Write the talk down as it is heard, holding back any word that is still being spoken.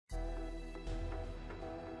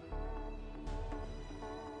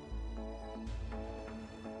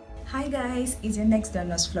Hi guys, it's your next door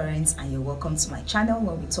nurse Florence and you're welcome to my channel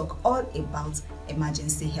where we talk all about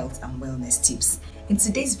emergency health and wellness tips. In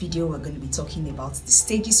today's video, we're going to be talking about the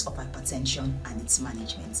stages of hypertension and its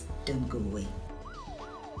management. Don't go away.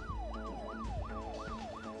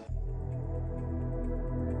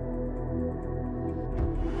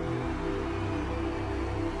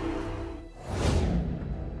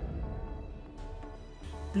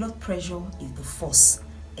 Blood pressure is the force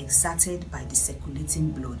exerted by the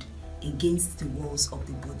circulating blood against the walls of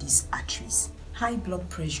the body's arteries. High blood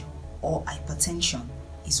pressure or hypertension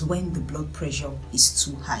is when the blood pressure is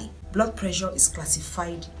too high. Blood pressure is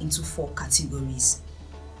classified into 4 categories.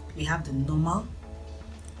 We have the normal,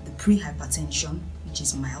 the pre-hypertension, which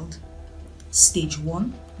is mild, stage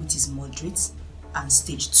 1, which is moderate, and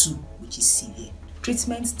stage 2, which is severe.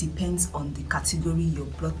 Treatment depends on the category your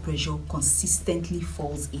blood pressure consistently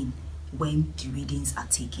falls in when the readings are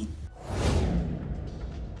taken.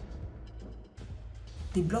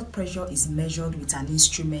 The blood pressure is measured with an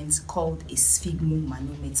instrument called a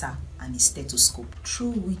sphygmomanometer and a stethoscope,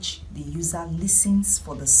 through which the user listens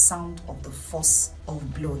for the sound of the force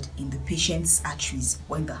of blood in the patient's arteries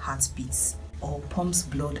when the heart beats or pumps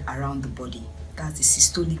blood around the body. That's the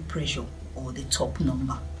systolic pressure or the top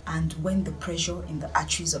number. And when the pressure in the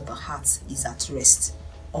arteries of the heart is at rest,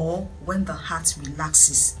 or when the heart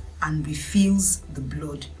relaxes and refills the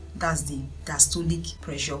blood, that's the diastolic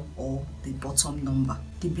pressure or the bottom number.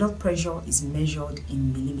 The blood pressure is measured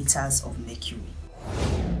in millimeters of mercury.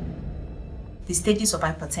 The stages of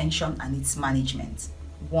hypertension and its management.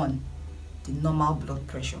 1. The normal blood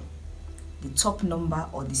pressure. The top number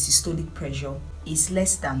or the systolic pressure is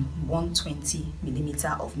less than 120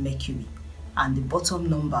 millimeters of mercury, and the bottom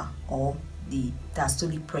number or the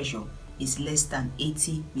diastolic pressure is less than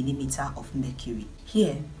 80 millimeters of mercury.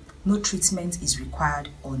 Here, no treatment is required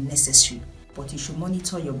or necessary, but you should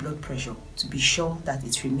monitor your blood pressure to be sure that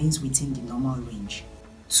it remains within the normal range.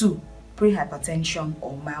 2. Pre-hypertension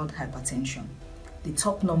or mild hypertension. The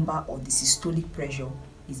top number or the systolic pressure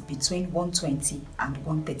is between 120 and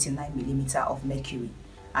 139 millimeters of mercury,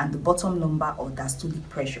 and the bottom number or diastolic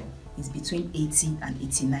pressure is between 80 and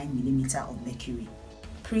 89 millimeters of mercury.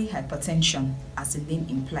 Pre-hypertension, as the name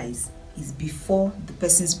implies, is before the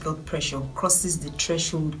person's blood pressure crosses the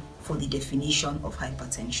threshold for the definition of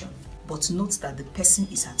hypertension. But note that the person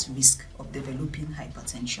is at risk of developing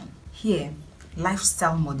hypertension. Here,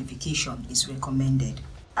 lifestyle modification is recommended,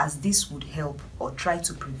 as this would help or try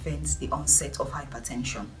to prevent the onset of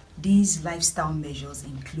hypertension. These lifestyle measures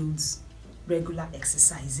include regular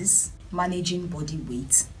exercises, managing body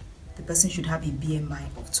weight. The person should have a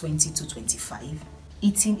BMI of 20 to 25,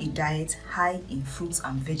 eating a diet high in fruits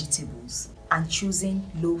and vegetables, and choosing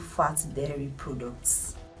low-fat dairy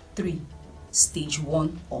products. 3. Stage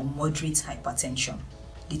 1 or moderate hypertension.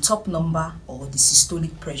 The top number or the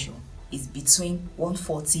systolic pressure is between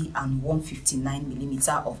 140 and 159 millimeters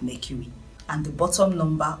of mercury, and the bottom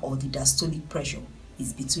number or the diastolic pressure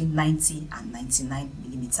is between 90 and 99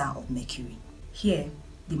 millimeters of mercury. Here,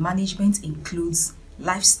 the management includes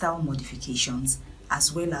lifestyle modifications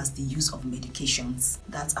as well as the use of medications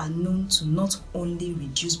that are known to not only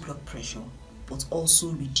reduce blood pressure but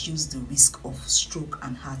also reduce the risk of stroke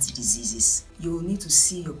and heart diseases. You will need to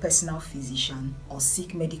see your personal physician or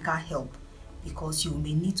seek medical help, because you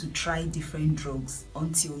may need to try different drugs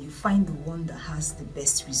until you find the one that has the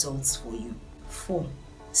best results for you. 4.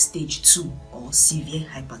 Stage 2 or severe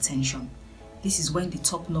hypertension. This is when the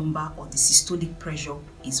top number or the systolic pressure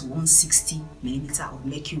is 160 millimeters of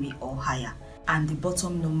mercury or higher, and the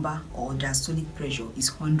bottom number or diastolic pressure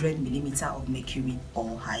is 100 millimeters of mercury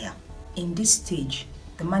or higher. In this stage,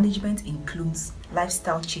 the management includes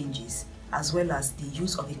lifestyle changes as well as the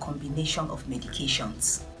use of a combination of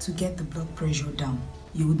medications. To get the blood pressure down,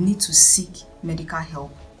 you would need to seek medical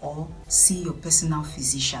help or see your personal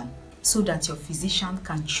physician, so that your physician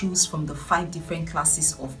can choose from the 5 different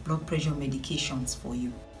classes of blood pressure medications for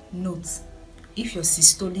you. Note, if your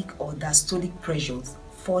systolic or diastolic pressures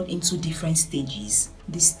fall into different stages,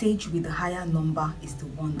 the stage with the higher number is the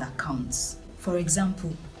one that counts. For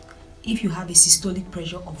example, if you have a systolic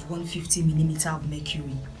pressure of 150 millimeters of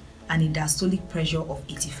mercury and a diastolic pressure of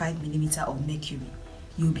 85 millimeters of mercury,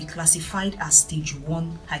 you'll be classified as stage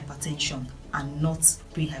 1 hypertension and not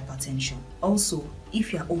pre-hypertension. Also,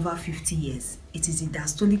 if you are over 50 years, it is the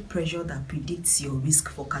diastolic pressure that predicts your risk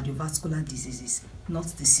for cardiovascular diseases, not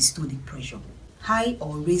the systolic pressure. High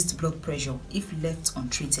or raised blood pressure, if left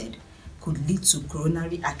untreated, could lead to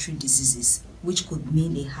coronary artery diseases, which could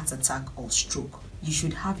mean a heart attack or stroke. You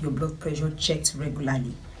should have your blood pressure checked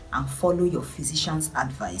regularly and follow your physician's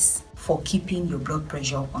advice for keeping your blood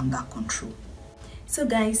pressure under control. So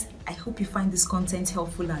guys, I hope you find this content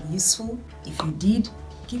helpful and useful. If you did,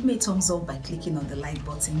 give me a thumbs up by clicking on the like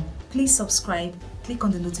button. Please subscribe, click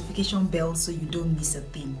on the notification bell so you don't miss a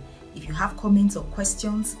thing. If you have comments or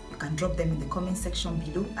questions, you can drop them in the comment section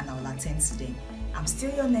below and I will attend to them. I'm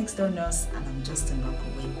still your next door nurse and I'm just a knock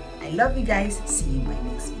away. I love you guys. See you in my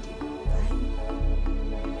next video. Bye.